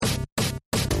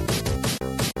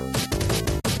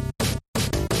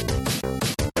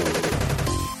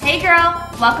Hey girl,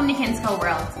 welcome to Kinsco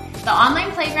World, the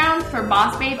online playground for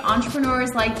boss babe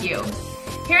entrepreneurs like you.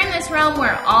 Here in this realm,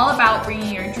 we're all about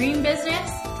bringing your dream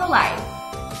business to life.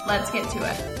 Let's get to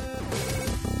it.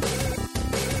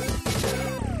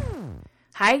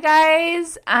 Hi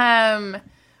guys, I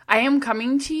am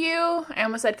coming to you. I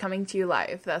almost said coming to you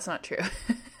live. That's not true.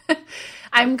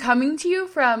 I'm coming to you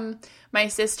from my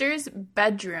sister's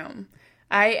bedroom.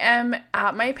 I am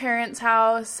at my parents'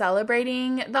 house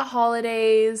celebrating the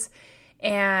holidays,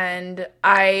 and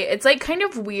it's like kind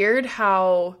of weird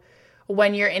how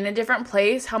when you're in a different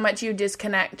place, how much you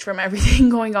disconnect from everything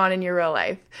going on in your real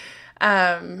life.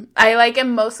 I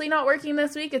am mostly not working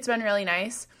this week. It's been really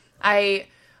nice.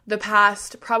 The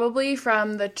past, probably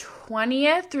from the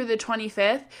 20th through the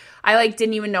 25th, I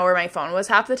didn't even know where my phone was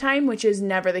half the time, which is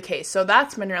never the case. So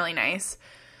that's been really nice.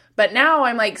 But now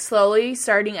I'm slowly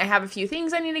starting. I have a few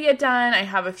things I need to get done. I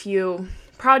have a few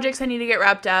projects I need to get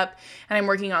wrapped up, and I'm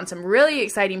working on some really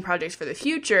exciting projects for the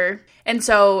future. And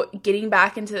so getting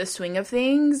back into the swing of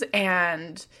things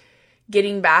and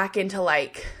getting back into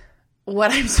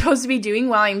what I'm supposed to be doing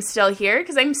while I'm still here,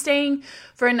 because I'm staying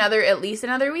for at least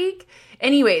another week.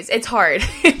 Anyways, it's hard.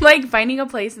 Finding a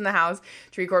place in the house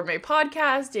to record my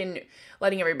podcast and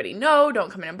letting everybody know, don't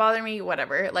come in and bother me,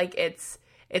 whatever.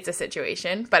 It's a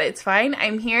situation, but it's fine.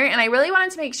 I'm here, and I really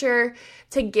wanted to make sure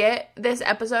to get this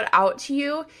episode out to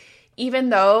you, even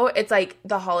though it's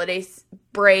the holiday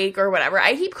break or whatever.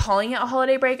 I keep calling it a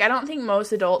holiday break. I don't think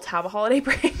most adults have a holiday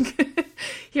break.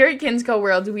 Here at Kinsco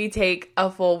World, we take a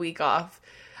full week off.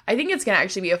 I think it's going to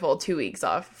actually be a full 2 weeks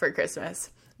off for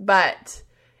Christmas. But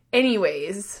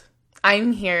anyways,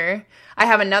 I'm here. I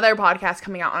have another podcast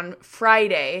coming out on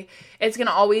Friday. It's going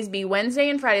to always be Wednesday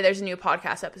and Friday. There's a new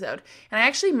podcast episode. And I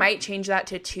actually might change that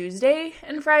to Tuesday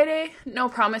and Friday. No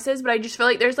promises, but I just feel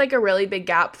like there's a really big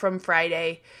gap from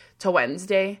Friday to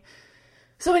Wednesday.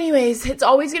 So anyways, it's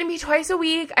always going to be twice a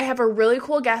week. I have a really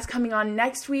cool guest coming on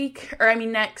next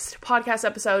podcast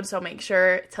episode. So make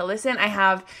sure to listen.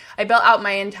 I built out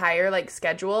my entire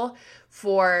schedule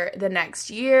for the next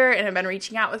year, and I've been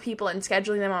reaching out with people and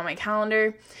scheduling them on my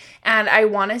calendar. And I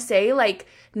want to say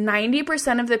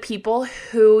 90% of the people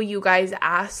who you guys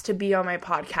asked to be on my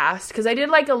podcast, because I did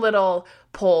a little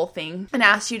poll thing and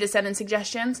asked you to send in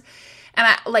suggestions, and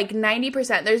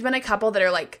 90%, there's been a couple that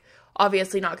are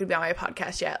obviously not going to be on my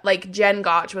podcast yet. Jen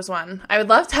Gotch was one. I would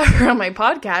love to have her on my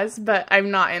podcast, but I'm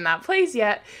not in that place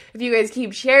yet. If you guys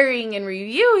keep sharing and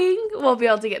reviewing, we'll be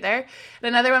able to get there.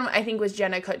 And another one I think was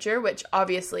Jenna Kutcher, which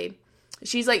obviously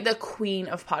she's the queen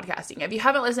of podcasting. If you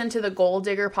haven't listened to the Goal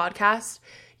Digger podcast,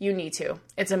 you need to.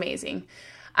 It's amazing.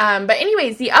 But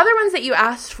anyways, the other ones that you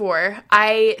asked for,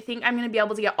 I think I'm going to be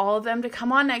able to get all of them to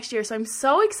come on next year. So I'm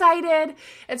so excited.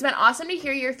 It's been awesome to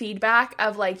hear your feedback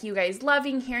of you guys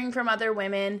loving hearing from other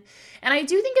women. And I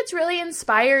do think it's really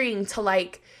inspiring to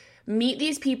meet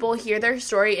these people, hear their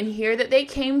story, and hear that they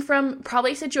came from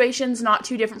probably situations not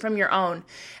too different from your own.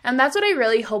 And that's what I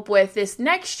really hope with this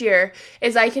next year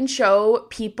is I can show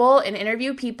people and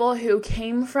interview people who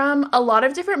came from a lot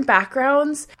of different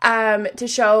backgrounds, to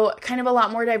show kind of a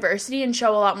lot more diversity and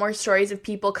show a lot more stories of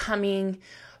people coming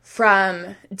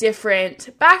from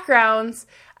different backgrounds,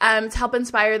 to help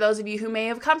inspire those of you who may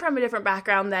have come from a different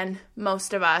background than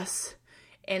most of us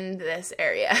in this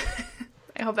area.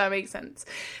 I hope that makes sense.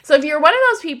 So if you're one of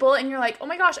those people and you're oh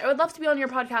my gosh, I would love to be on your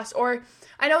podcast, or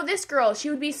I know this girl,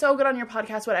 she would be so good on your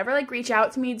podcast, whatever, reach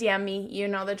out to me, DM me, you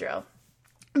know the drill.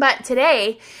 But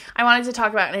today, I wanted to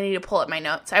talk about, and I need to pull up my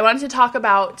notes. I wanted to talk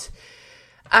about,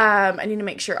 I need to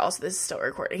make sure also this is still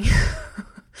recording.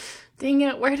 Dang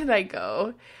it, where did I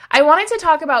go? I wanted to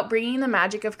talk about bringing the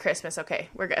magic of Christmas. Okay,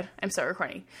 we're good. I'm still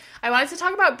recording. I wanted to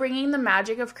talk about bringing the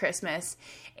magic of Christmas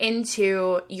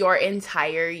into your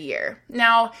entire year.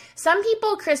 Now, some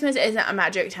people, Christmas isn't a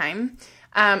magic time.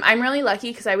 I'm really lucky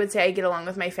because I would say I get along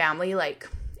with my family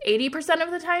 80%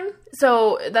 of the time.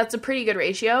 So that's a pretty good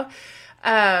ratio.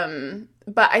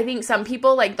 But I think some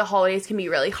people, the holidays can be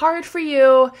really hard for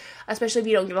you, especially if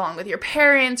you don't get along with your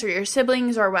parents or your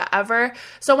siblings or whatever.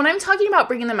 So when I'm talking about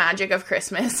bringing the magic of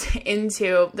Christmas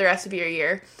into the rest of your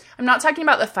year, I'm not talking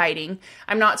about the fighting.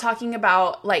 I'm not talking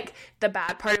about, the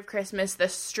bad part of Christmas, the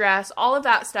stress, all of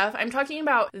that stuff. I'm talking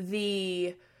about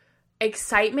the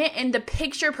excitement and the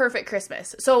picture perfect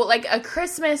Christmas. So a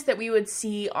Christmas that we would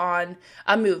see on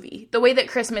a movie, the way that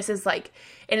Christmas is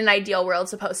in an ideal world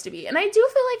supposed to be. And I do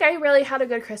feel I really had a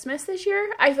good Christmas this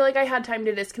year. I feel I had time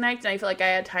to disconnect, and I feel I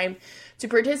had time to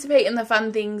participate in the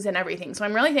fun things and everything. So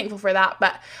I'm really thankful for that.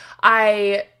 But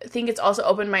I think it's also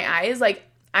opened my eyes.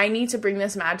 I need to bring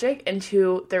this magic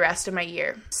into the rest of my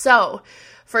year. So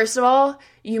first of all,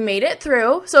 you made it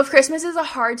through. So if Christmas is a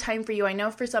hard time for you, I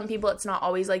know for some people it's not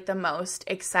always like the most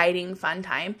exciting, fun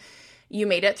time. You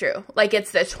made it through. Like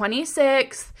it's the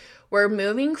 26th. We're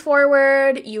moving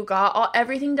forward. You got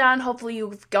everything done. Hopefully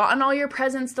you've gotten all your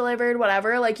presents delivered,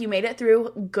 whatever. Like you made it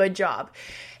through. Good job.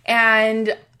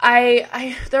 And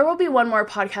I there will be one more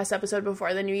podcast episode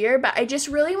before the new year, but I just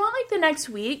really want like the next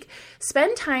week,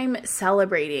 spend time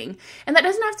celebrating. And that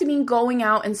doesn't have to mean going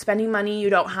out and spending money you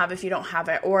don't have if you don't have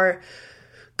it, or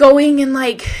going and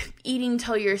like eating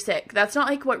till you're sick. That's not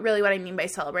like what I mean by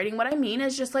celebrating. What I mean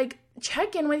is just like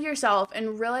check in with yourself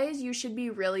and realize you should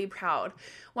be really proud.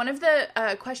 One of the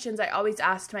questions I always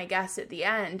ask my guests at the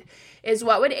end is,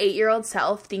 what would 8-year-old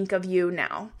self think of you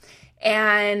now?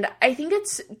 And I think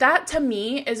that to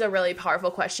me is a really powerful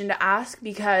question to ask,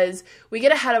 because we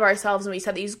get ahead of ourselves and we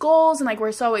set these goals and like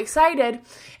we're so excited,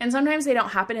 and sometimes they don't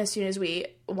happen as soon as we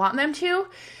want them to,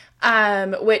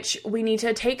 which we need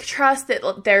to take trust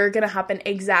that they're going to happen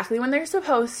exactly when they're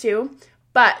supposed to.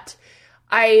 But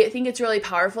I think it's really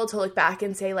powerful to look back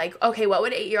and say like, okay, what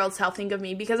would 8-year-old self think of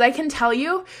me? Because I can tell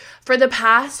you for the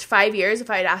past 5 years, if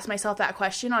I had asked myself that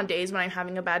question on days when I'm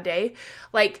having a bad day,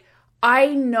 like I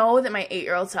know that my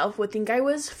 8-year-old self would think I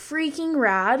was freaking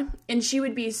rad, and she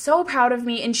would be so proud of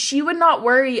me, and she would not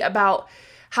worry about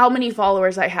how many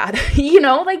followers I had.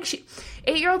 Like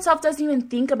 8-year-old self doesn't even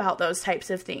think about those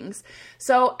types of things.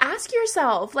 So ask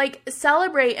yourself, like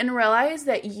celebrate and realize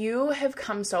that you have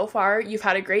come so far. You've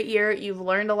had a great year. You've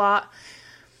learned a lot.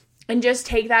 And just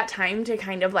take that time to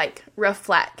kind of like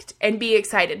reflect and be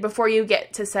excited before you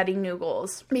get to setting new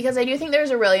goals. Because I do think there's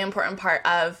a really important part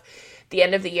of the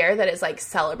end of the year that is like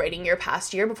celebrating your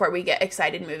past year before we get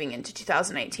excited moving into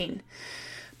 2019.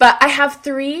 But I have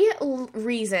 3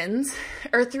 reasons,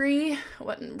 or 3,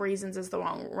 what reasons is the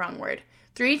wrong word,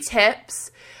 3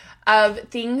 tips of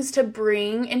things to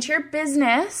bring into your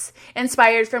business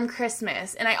inspired from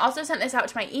Christmas. And I also sent this out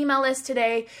to my email list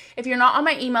today. If you're not on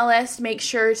my email list, make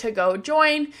sure to go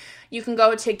join. You can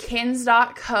go to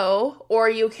kins.co, or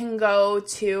you can go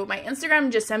to my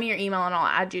Instagram, just send me your email and I'll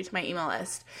add you to my email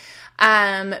list.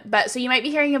 But so you might be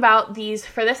hearing about these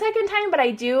for the second time, but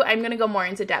I'm going to go more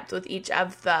into depth with each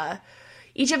of the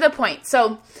points.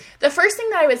 So the first thing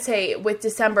that I would say with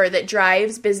December that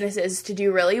drives businesses to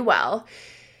do really well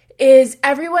is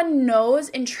everyone knows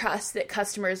and trusts that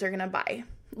customers are going to buy.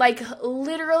 Like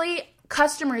literally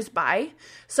customers buy.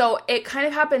 So it kind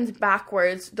of happens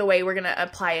backwards the way we're going to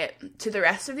apply it to the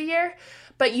rest of the year.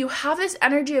 But you have this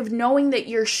energy of knowing that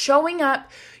you're showing up,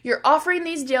 you're offering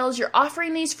these deals, you're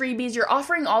offering these freebies, you're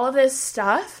offering all of this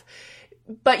stuff,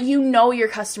 but you know your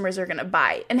customers are going to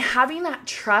buy. And having that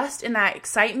trust and that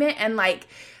excitement and like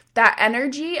that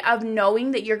energy of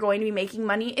knowing that you're going to be making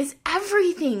money is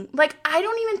everything. Like, I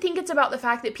don't even think it's about the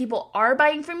fact that people are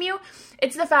buying from you.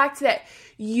 It's the fact that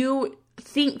you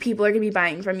think people are going to be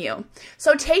buying from you.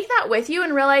 So take that with you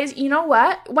and realize, you know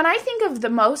what? When I think of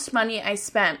the most money I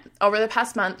spent over the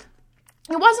past month,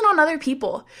 it wasn't on other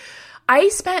people. I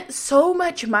spent so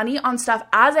much money on stuff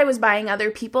as I was buying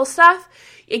other people's stuff.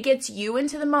 It gets you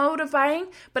into the mode of buying,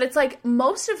 but it's like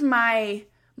most of my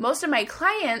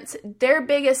clients, their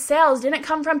biggest sales didn't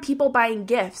come from people buying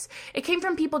gifts. It came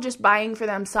from people just buying for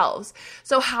themselves.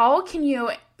 So how can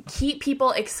you keep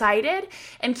people excited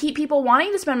and keep people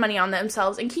wanting to spend money on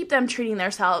themselves and keep them treating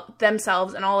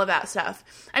themselves and all of that stuff?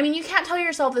 I mean, you can't tell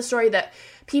yourself the story that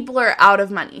people are out of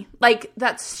money. Like,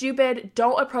 that's stupid.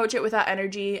 Don't approach it with that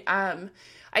energy.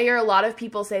 I hear a lot of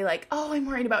people say like, oh, I'm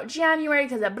worried about January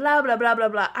because of blah, blah, blah, blah,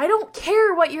 blah. I don't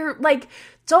care what you're like.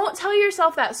 Don't tell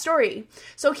yourself that story.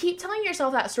 So keep telling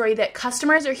yourself that story that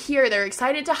customers are here. They're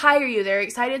excited to hire you. They're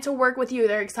excited to work with you.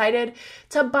 They're excited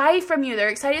to buy from you. They're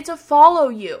excited to follow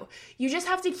you. You just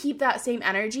have to keep that same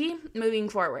energy moving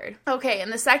forward. Okay,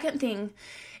 and the second thing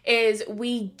is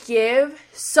we give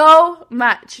so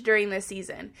much during this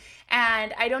season.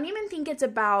 And I don't even think it's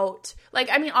about, like,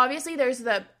 I mean, obviously there's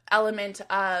the element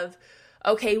of,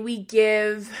 okay, we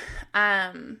give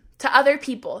to other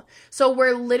people. So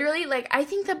we're literally, like, I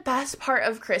think the best part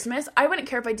of Christmas, I wouldn't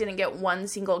care if I didn't get one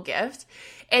single gift.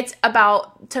 It's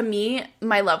about, to me,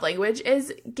 my love language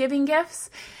is giving gifts.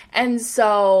 And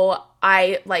so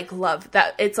I, like, love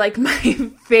that. It's, like, my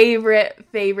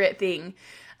favorite thing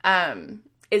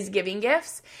is giving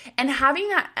gifts and having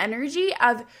that energy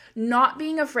of not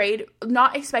being afraid,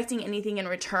 not expecting anything in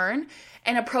return,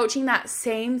 and approaching that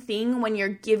same thing when you're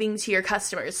giving to your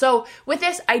customers. So with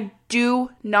this, I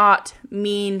do not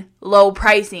mean low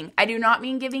pricing. I do not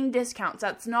mean giving discounts.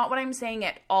 That's not what I'm saying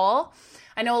at all.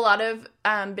 I know a lot of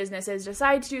businesses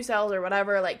decide to do sales or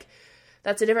whatever, like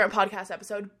That's a different podcast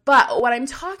episode. But what I'm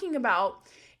talking about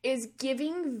is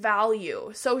giving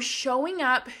value. So showing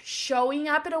up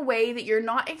in a way that you're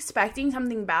not expecting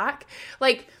something back.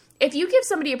 Like, if you give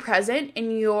somebody a present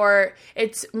and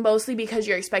it's mostly because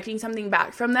you're expecting something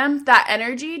back from them, that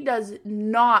energy does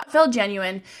not feel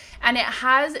genuine. And it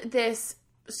has this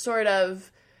sort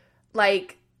of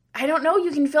like, I don't know, you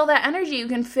can feel that energy. You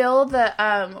can feel the,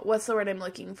 what's the word I'm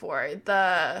looking for?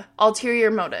 The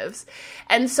ulterior motives.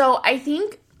 And so I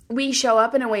think we show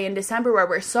up in a way in December where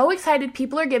we're so excited,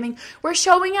 people are giving, we're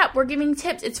showing up, we're giving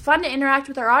tips. It's fun to interact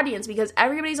with our audience because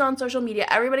everybody's on social media,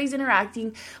 everybody's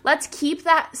interacting. Let's keep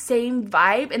that same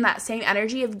vibe and that same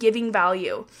energy of giving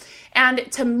value.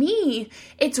 And to me,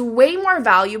 it's way more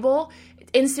valuable,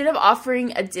 instead of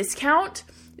offering a discount,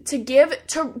 to give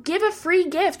a free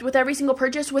gift with every single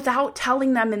purchase without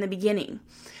telling them in the beginning.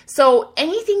 So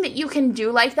anything that you can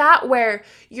do like that, where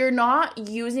you're not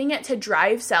using it to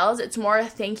drive sales, it's more a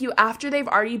thank you after they've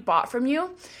already bought from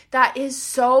you, that is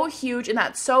so huge, and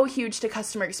that's so huge to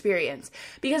customer experience.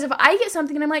 Because if I get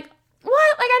something and I'm like,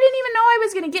 what? Like, I didn't even know I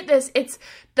was going to get this. It's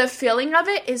the feeling of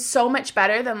it is so much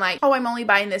better than like, oh, I'm only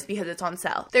buying this because it's on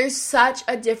sale. There's such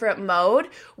a different mode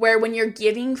where when you're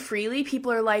giving freely,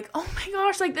 people are like, oh my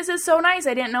gosh, like this is so nice.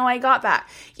 I didn't know I got that.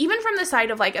 Even from the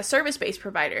side of like a service-based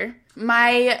provider,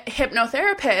 my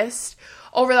hypnotherapist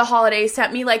over the holidays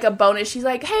sent me like a bonus. She's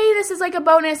like, hey, this is like a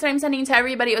bonus that I'm sending to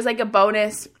everybody. It was like a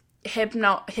bonus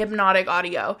hypnotic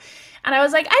audio. And I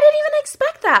was like, I didn't even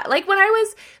expect that. Like, when I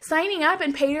was signing up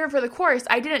and paid her for the course,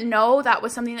 I didn't know that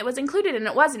was something that was included, and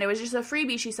it wasn't. It was just a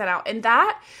freebie she sent out. And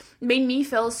that made me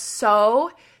feel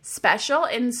so special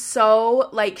and so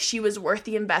like she was worth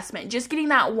the investment, just getting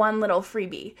that one little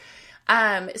freebie.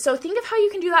 So think of how you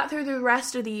can do that through the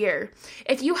rest of the year.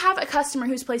 If you have a customer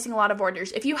who's placing a lot of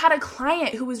orders, if you had a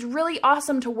client who was really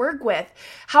awesome to work with,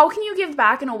 how can you give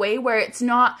back in a way where it's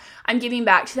not, I'm giving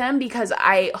back to them because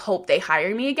I hope they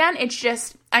hire me again. It's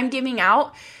just, I'm giving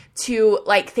out to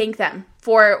like thank them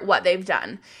for what they've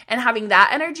done. And having that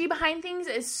energy behind things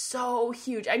is so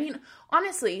huge. I mean,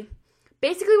 honestly,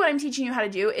 basically what I'm teaching you how to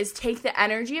do is take the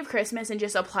energy of Christmas and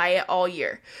just apply it all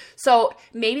year. So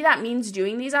maybe that means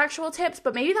doing these actual tips,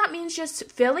 but maybe that means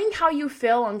just feeling how you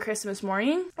feel on Christmas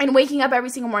morning and waking up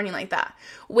every single morning like that.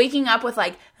 Waking up with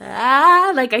like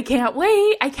I can't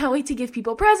wait. I can't wait to give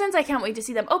people presents. I can't wait to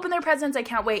see them open their presents. I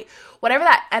can't wait. Whatever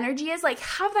that energy is, like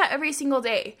have that every single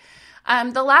day.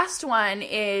 The last one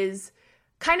is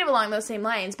kind of along those same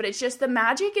lines, but it's just the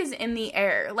magic is in the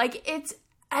air. Like it's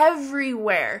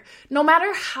everywhere. No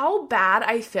matter how bad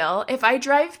I feel, if I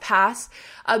drive past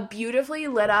a beautifully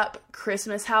lit up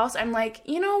Christmas house, I'm like,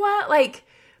 you know what? Like,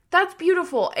 that's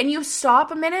beautiful. And you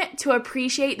stop a minute to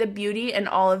appreciate the beauty and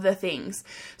all of the things.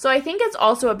 So I think it's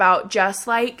also about just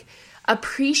like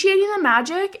appreciating the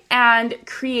magic and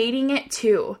creating it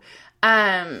too.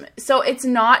 So it's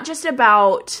not just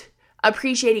about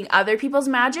appreciating other people's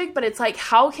magic, but it's like,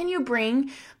 how can you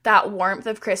bring that warmth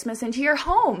of Christmas into your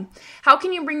home? How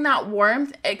can you bring that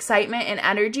warmth, excitement, and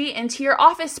energy into your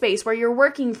office space where you're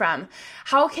working from?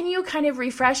 How can you kind of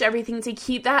refresh everything to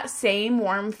keep that same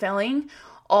warm feeling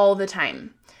all the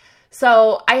time?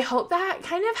 So I hope that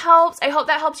kind of helps. I hope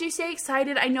that helps you stay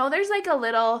excited. I know there's like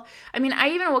I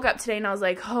even woke up today and I was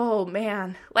like, oh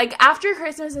man, like after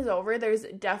Christmas is over, there's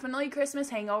definitely Christmas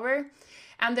hangover.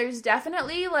 And there's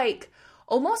definitely like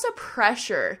almost a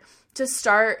pressure to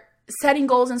start setting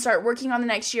goals and start working on the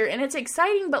next year. And it's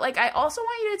exciting, but like I also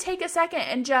want you to take a second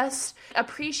and just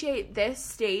appreciate this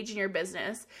stage in your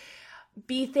business.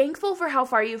 Be thankful for how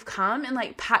far you've come and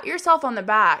like pat yourself on the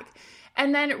back.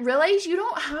 And then realize you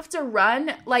don't have to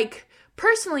run like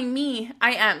personally me,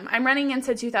 I'm running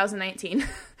into 2019.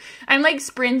 I'm like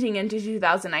sprinting into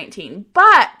 2019,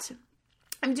 but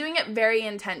I'm doing it very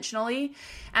intentionally,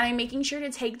 and I'm making sure to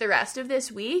take the rest of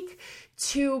this week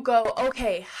to go,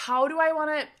 okay, how do I want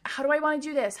to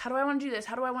do this? How do I want to do this?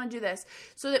 How do I want to do this?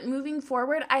 So that moving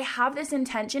forward, I have this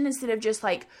intention instead of just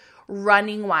like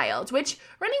running wild, which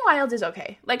running wild is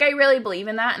okay. Like I really believe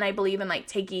in that, and I believe in like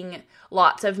taking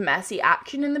lots of messy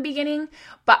action in the beginning,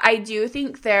 but I do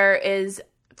think there is,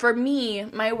 for me,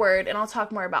 my word, and I'll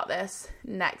talk more about this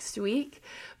next week,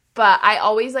 but I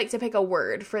always like to pick a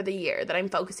word for the year that I'm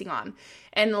focusing on.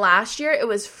 And last year it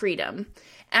was freedom.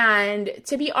 And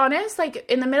to be honest, like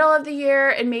in the middle of the year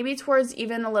and maybe towards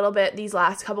even a little bit these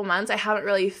last couple months, I haven't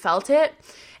really felt it.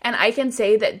 And I can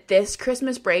say that this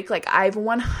Christmas break, like I've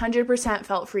 100%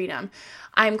 felt freedom.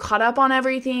 I'm caught up on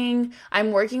everything.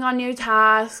 I'm working on new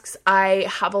tasks. I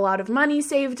have a lot of money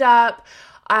saved up.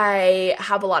 I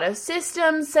have a lot of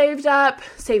systems saved up.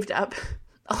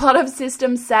 A lot of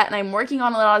systems set, and I'm working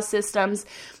on a lot of systems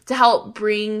to help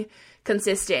bring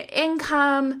consistent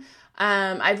income.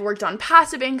 I've worked on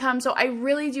passive income. So I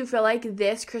really do feel like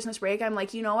this Christmas break, I'm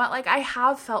like, you know what? Like I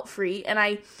have felt free and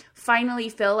I finally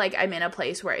feel like I'm in a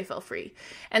place where I feel free.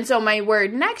 And so my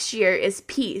word next year is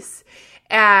peace.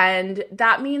 And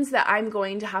that means that I'm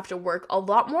going to have to work a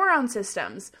lot more on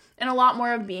systems and a lot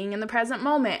more of being in the present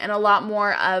moment and a lot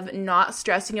more of not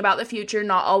stressing about the future,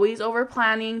 not always over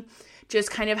planning, just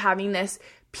kind of having this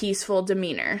peaceful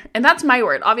demeanor. And that's my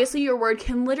word. Obviously, your word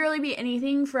can literally be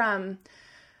anything from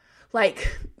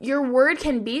like, your word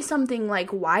can be something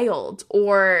like wild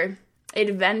or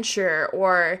adventure,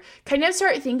 or kind of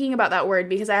start thinking about that word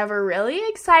because I have a really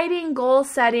exciting goal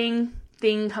setting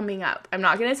thing coming up. I'm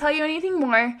not going to tell you anything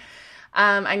more.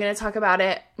 I'm going to talk about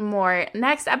it more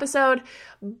next episode,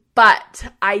 but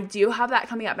I do have that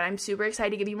coming up and I'm super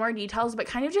excited to give you more details, but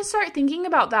kind of just start thinking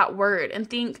about that word and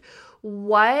think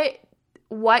what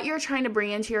you're trying to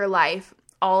bring into your life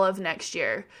all of next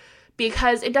year.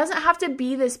 Because it doesn't have to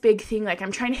be this big thing like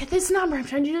I'm trying to hit this number, I'm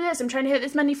trying to do this, I'm trying to hit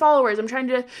this many followers, I'm trying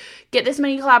to get this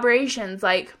many collaborations.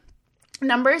 Like,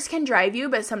 numbers can drive you,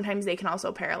 but sometimes they can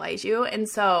also paralyze you. And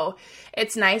so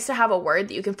it's nice to have a word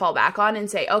that you can fall back on and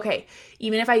say, okay,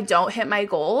 even if I don't hit my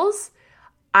goals,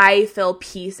 I feel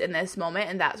peace in this moment,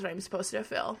 and that's what I'm supposed to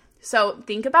feel. So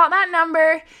think about that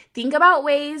number. Think about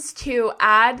ways to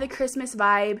add the Christmas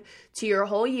vibe to your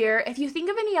whole year. If you think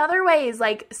of any other ways,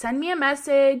 like send me a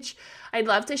message. I'd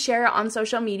love to share it on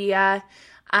social media.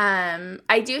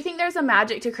 I do think there's a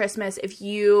magic to Christmas if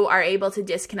you are able to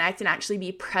disconnect and actually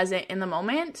be present in the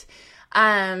moment.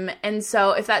 And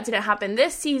so if that didn't happen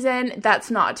this season,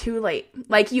 that's not too late.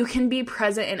 Like, you can be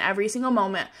present in every single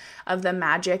moment of the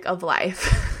magic of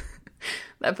life.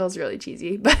 That feels really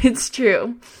cheesy, but it's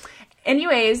true.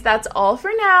 Anyways, that's all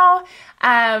for now.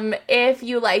 If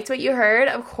you liked what you heard,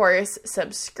 of course,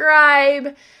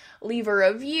 subscribe, leave a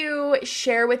review,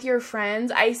 share with your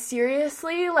friends. I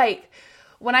seriously, like,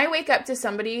 when I wake up to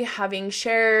somebody having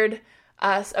shared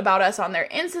about us on their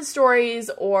Insta stories,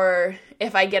 or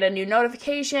if I get a new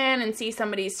notification and see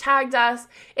somebody's tagged us,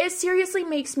 it seriously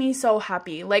makes me so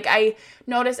happy. Like, I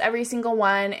notice every single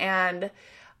one, and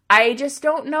I just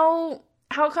don't know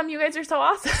how come you guys are so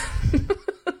awesome.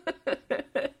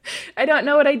 I don't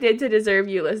know what I did to deserve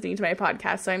you listening to my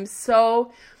podcast, so I'm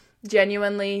so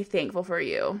genuinely thankful for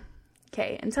you.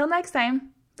 Okay, until next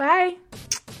time, bye.